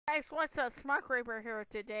Guys, what's up? Smart Reaper here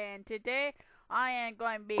today, and today I am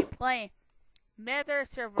going to be playing Nether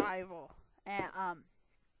Survival. And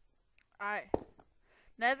I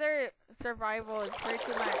Nether Survival is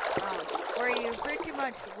pretty much where you pretty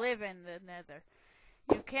much live in the Nether.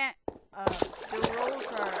 You can't. The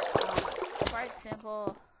rules are quite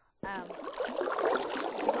simple.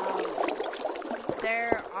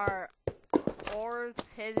 There are ores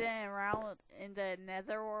hidden around in the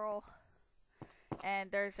Nether world.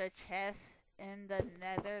 And there's a chest in the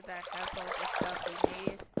Nether that has all the stuff we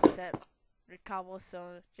need, except the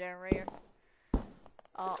cobblestone generator.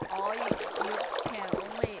 All you can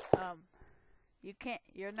only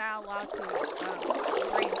you're not allowed to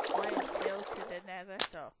bring flint and steel to the Nether.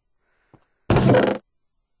 So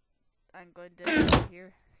I'm going to do it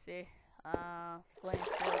here. See, flint and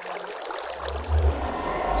steel.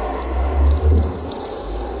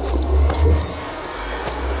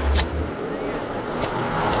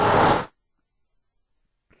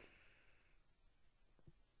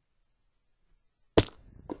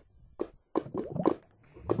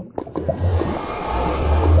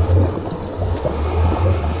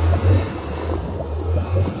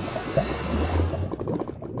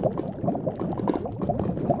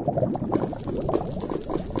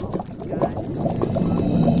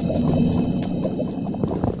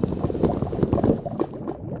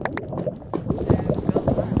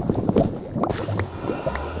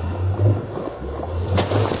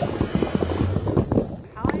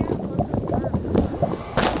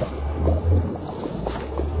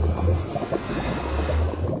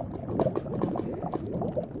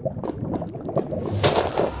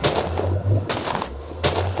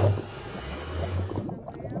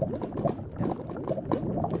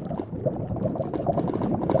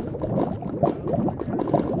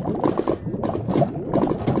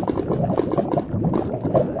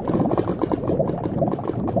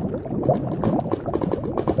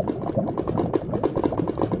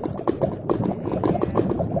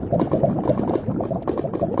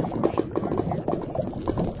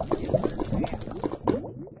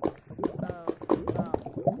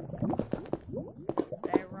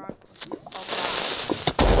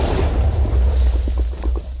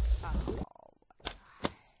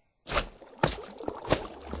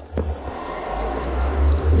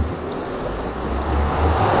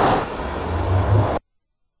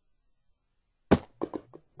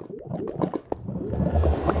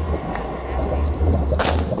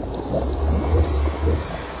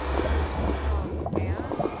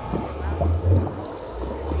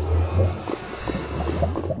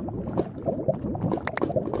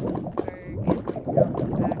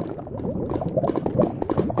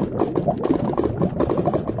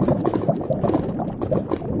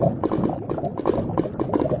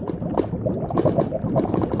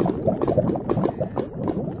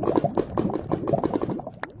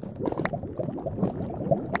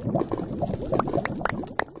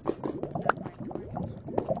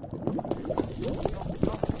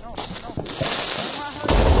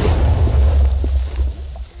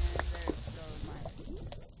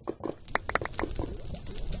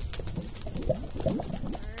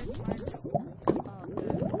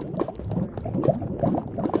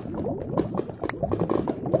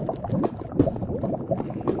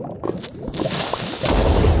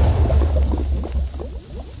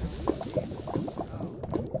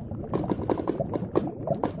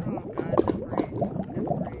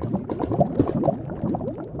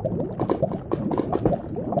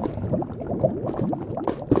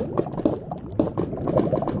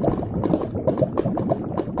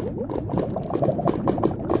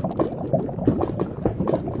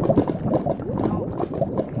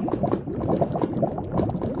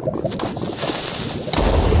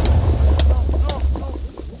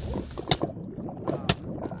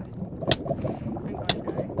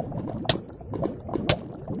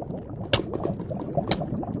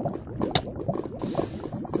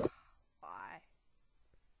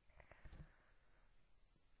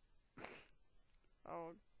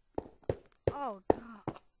 Oh god.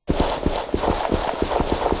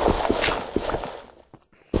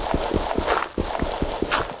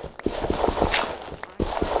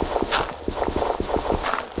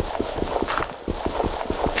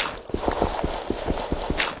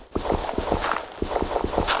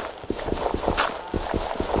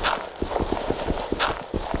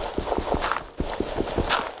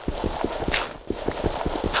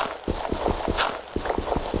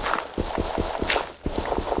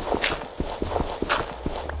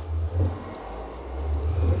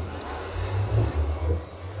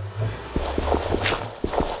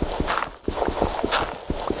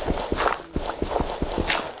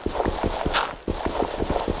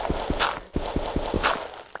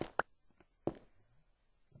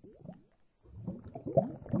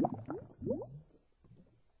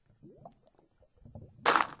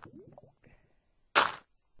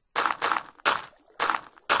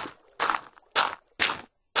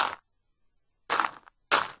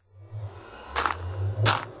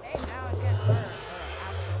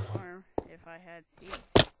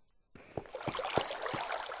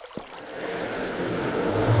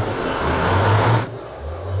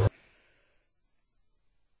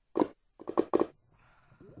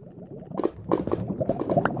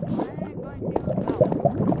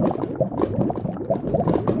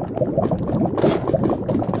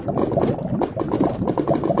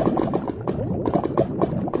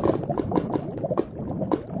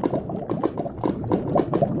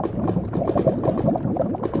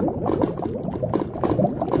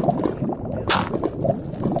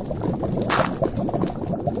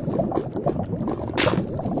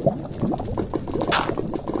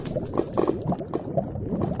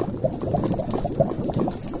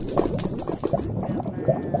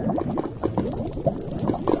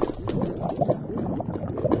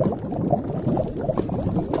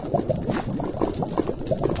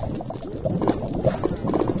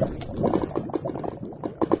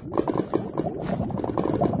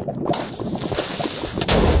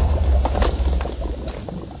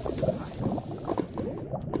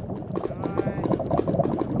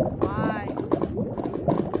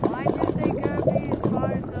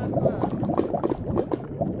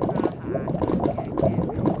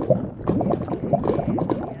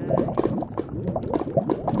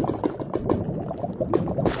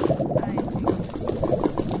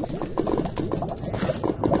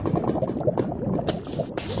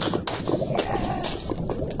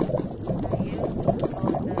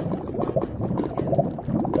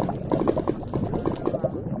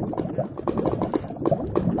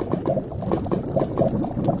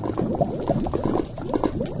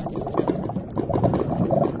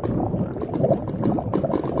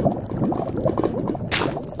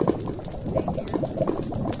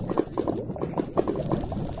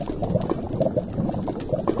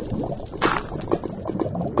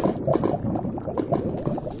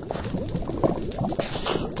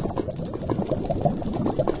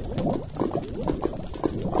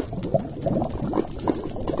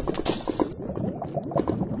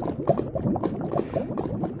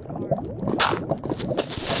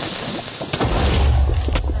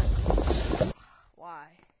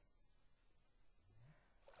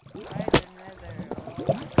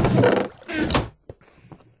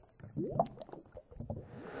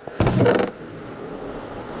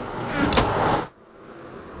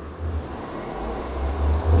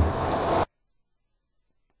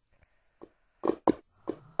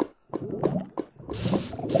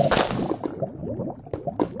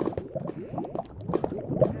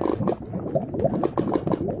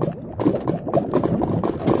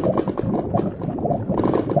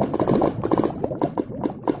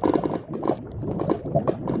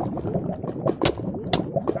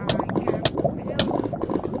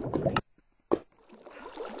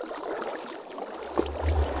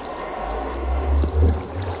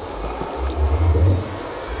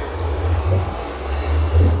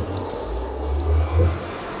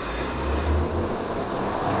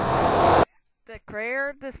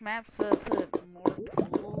 rare this map to put more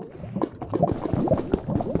tools.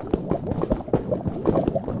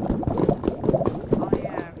 Oh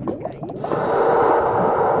yeah, I forgot you.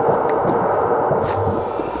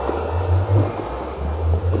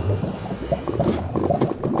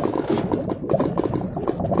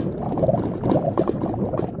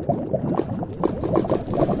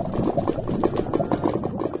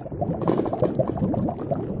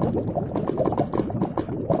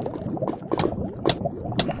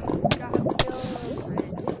 Got the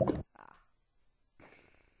bridge.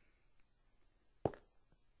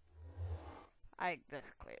 I like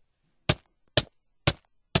this clip.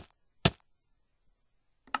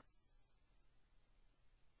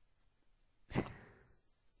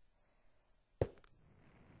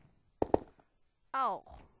 Oh.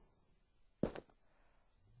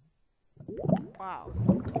 Wow.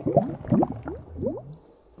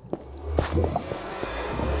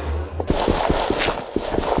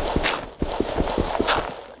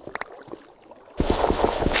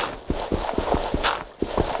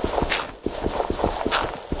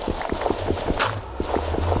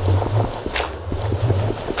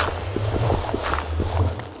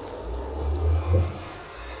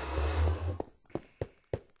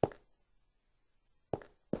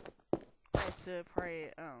 Let's probably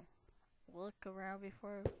look around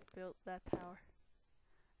before I built that tower.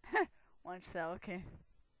 One cell, okay.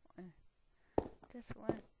 Just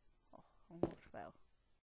one.